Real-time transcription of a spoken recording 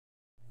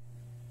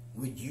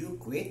Would you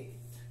quit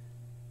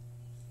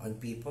on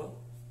people?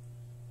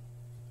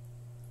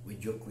 Would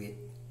you quit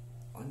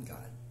on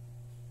God?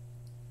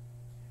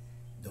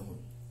 Don't.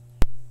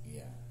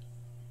 Yeah.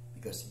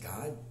 Because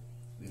God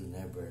will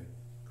never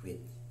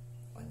quit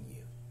on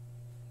you.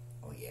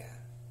 Oh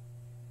yeah.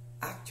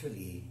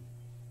 Actually,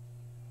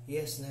 He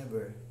has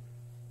never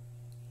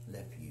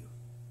left you.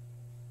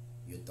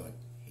 You thought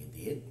He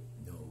did?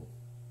 No.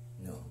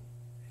 No.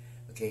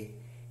 Okay?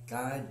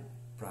 God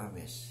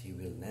promised He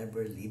will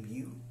never leave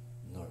you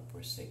nor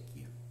forsake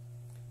you.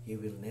 He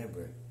will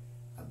never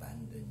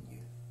abandon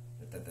you.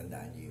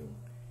 Natatandaan niyo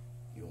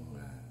yung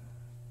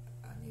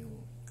yung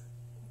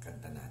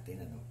kanta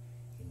natin, ano?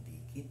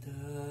 Hindi kita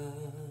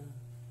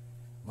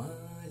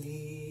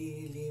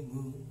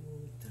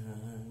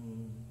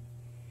malilimutan,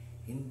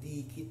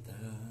 hindi kita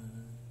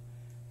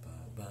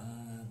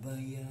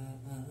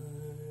pababayaan.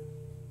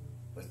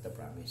 What's the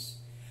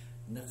promise?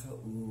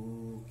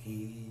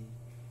 Nakaukit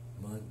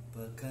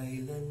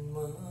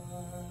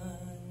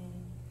magpakailanman,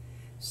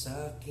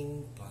 sa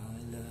aking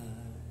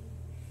palad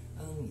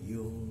ang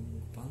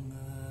iyong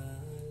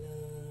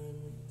pangalan.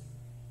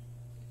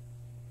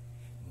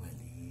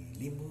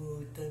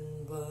 Malilimutan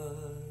ba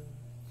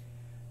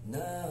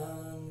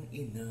ng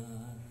ina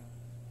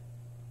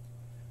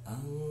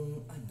ang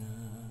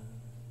anak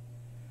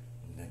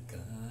na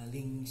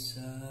galing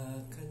sa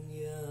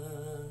kanya,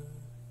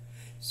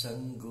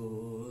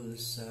 sanggol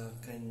sa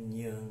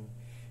kanyang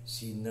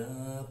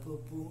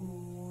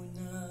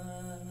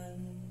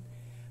sinapupunan?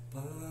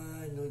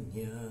 Paano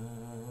niya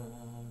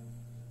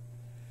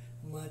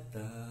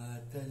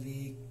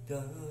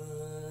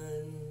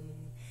matatalikdan?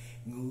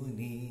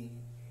 Ngunit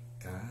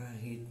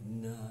kahit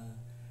na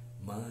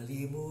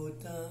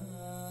malimutan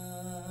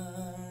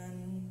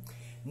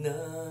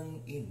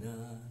ng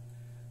ina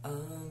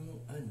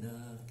ang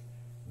anak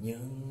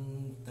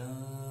niyang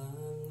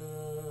tangan,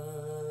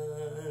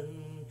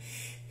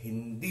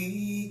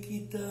 hindi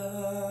kita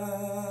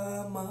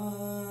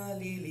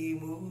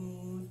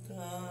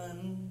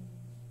malilimutan,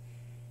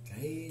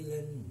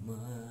 kailan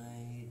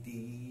may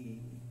di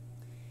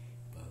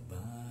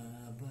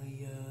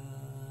pababayaan.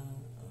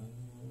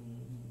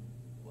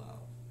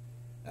 Wow,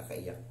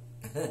 nakaiyak.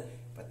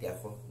 Pati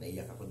ako,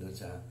 naiyak ako doon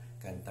sa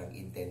kantang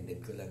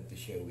intended ko lang to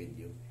share with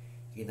you.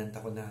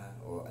 Kinanta ko na,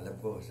 alam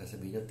ko,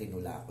 sasabihin nyo,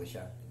 tinula ko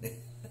siya.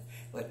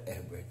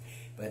 Whatever.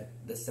 But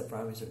that's the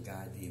promise of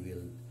God. He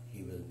will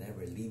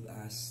never leave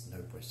us,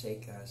 nor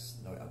forsake us,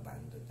 nor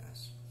abandon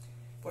us.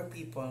 For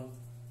people,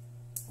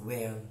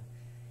 well,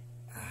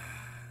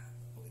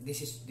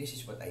 this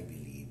is what I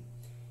believe.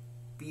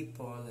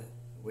 People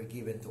were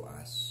given to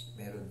us.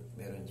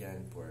 Meron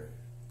dyan for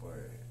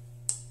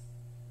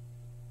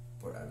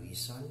a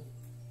reason,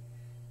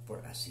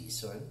 for a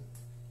season,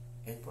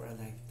 and for a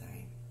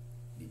lifetime.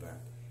 Diba?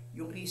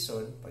 Yung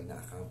reason, pag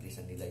na-accomplish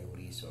na nila yung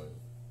reason,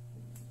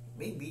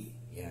 maybe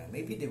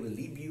they will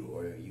leave you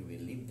or you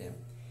will leave them.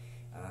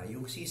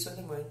 Yung season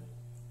naman,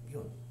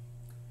 yun.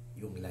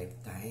 Yung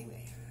lifetime,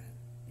 ayan.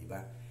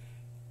 Diba?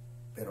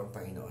 Pero ang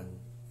Panginoon,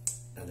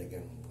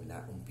 talagang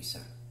mula umpisa,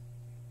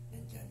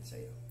 nandyan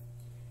sa'yo.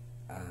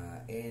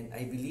 And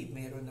I believe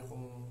meron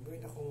akong,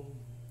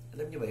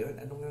 alam niyo ba yun?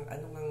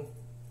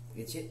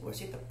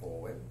 Was it a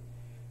poem?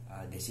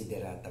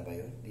 Desiderata ba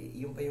yun?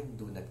 Yung ba yung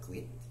Do Not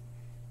Quit?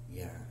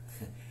 Yeah.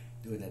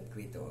 Do Not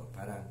Quit.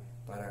 Parang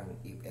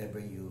if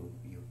ever you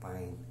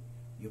find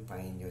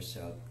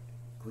yourself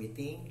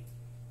quitting,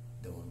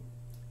 don't.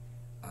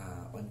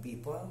 On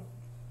people,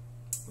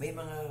 may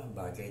mga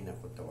bagay na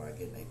kung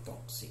tawagin ay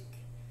toxic.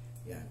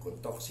 Yeah, kung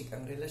toxic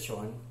ang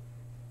relasyon,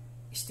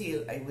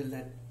 still I will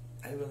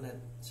not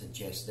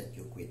suggest that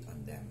you quit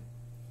on them.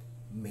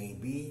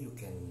 Maybe you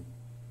can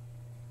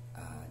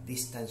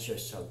distance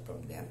yourself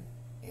from them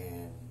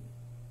and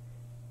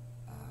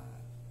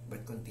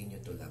but continue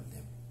to love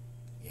them.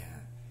 Yeah.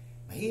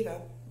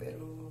 Mahirap,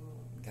 pero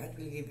God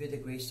will give you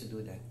the grace to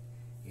do that.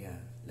 Yeah.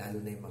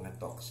 Lalo na yung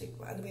mga toxic.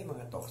 Ano ba yung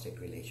mga toxic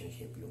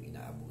relationship? Yung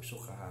inaabuso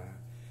ka.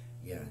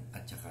 Yan.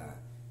 At saka,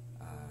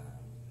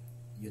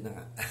 yun na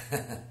nga.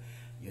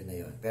 Yun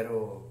na yun.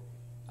 Pero,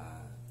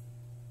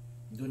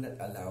 do not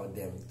allow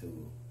them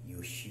to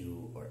use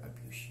you or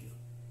abuse you.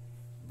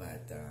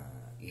 But,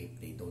 if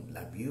they don't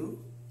love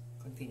you,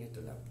 continue to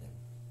love them.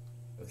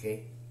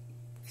 Okay?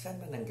 Saan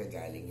man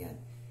nanggagaling yan?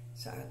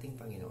 Sa ating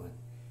Panginoon.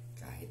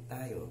 Kahit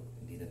tayo,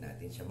 hindi na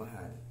natin siya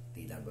mahal,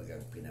 tila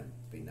bagang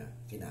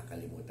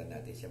kinakalimutan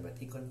natin siya, but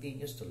He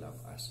continues to love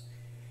us.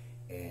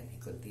 And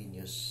He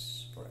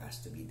continues for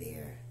us to be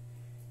there.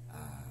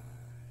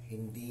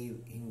 Hindi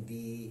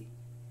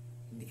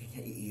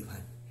kanya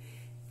iiwan.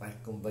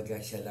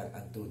 Kumbaga siya lang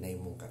ang tunay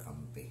mong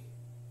kakampi.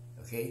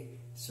 Okay?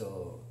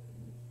 So,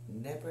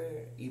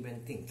 never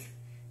even think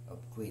of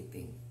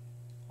quitting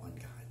on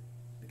God.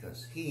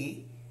 Because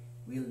He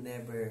will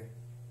never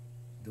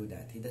do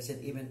that. He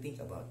doesn't even think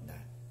about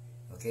that.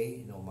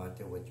 Okay? No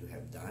matter what you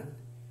have done,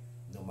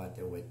 no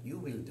matter what you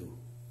will do,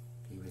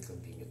 He will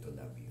continue to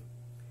love you.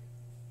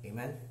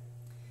 Amen?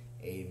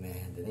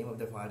 Amen. In the name of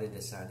the Father,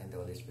 the Son, and the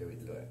Holy Spirit,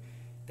 Lord.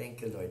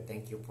 Thank you, Lord.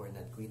 Thank you for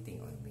not quitting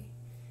on me.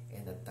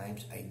 And at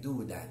times I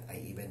do that.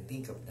 I even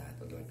think of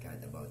that, oh Lord God,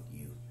 about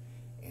you.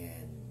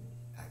 And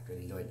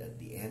actually, Lord, at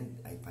the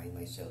end, I find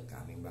myself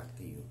coming back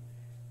to you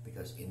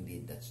because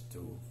indeed that's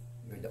true.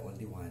 You're the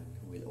only one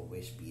who will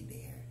always be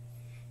there.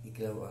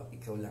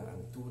 Ikaw lang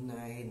ang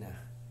tunay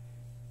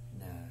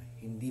na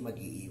hindi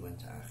mag-iiwan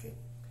sa akin.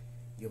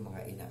 Yung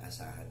mga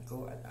inaasahan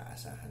ko at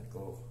aasahan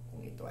ko,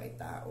 kung ito ay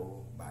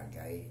tao,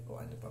 bagay, o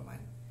ano pa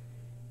man,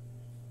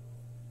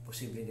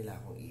 posible nila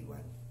akong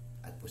iwan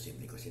at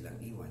posible ko silang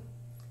iwan.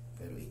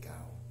 Pero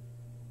ikaw,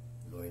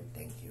 Lord,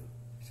 thank you.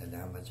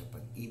 Salamat sa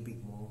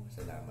pag-ibig mo,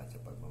 salamat sa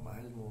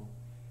pagmamahal mo,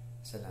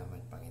 salamat,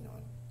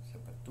 Panginoon,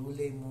 sa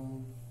patuloy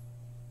mong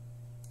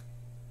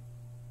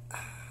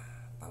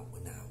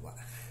pangunawa,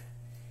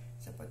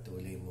 sa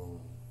patuloy mong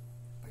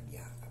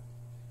pagyakap,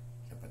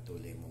 sa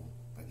patuloy mong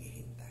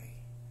paghihintay.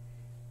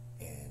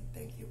 And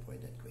thank you for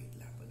that great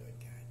love, Lord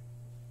God.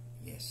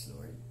 Yes,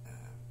 Lord,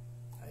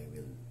 I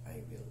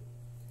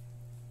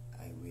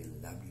will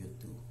love you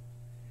too.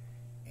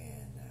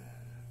 And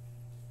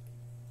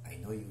I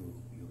know you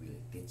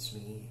will teach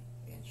me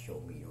and show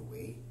me your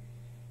way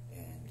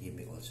and give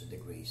me also the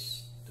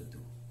grace to do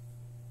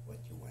what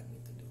you want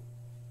me to do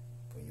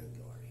for your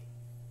glory.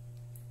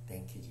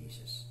 Thank you,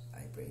 Jesus.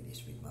 I pray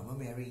this with Mama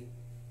Mary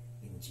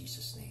in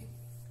Jesus' name.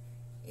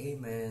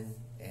 Amen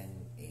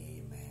and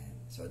amen.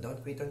 So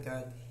don't quit on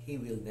God. He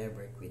will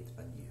never quit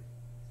on you.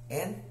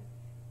 And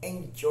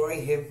enjoy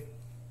Him.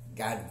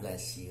 God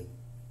bless you.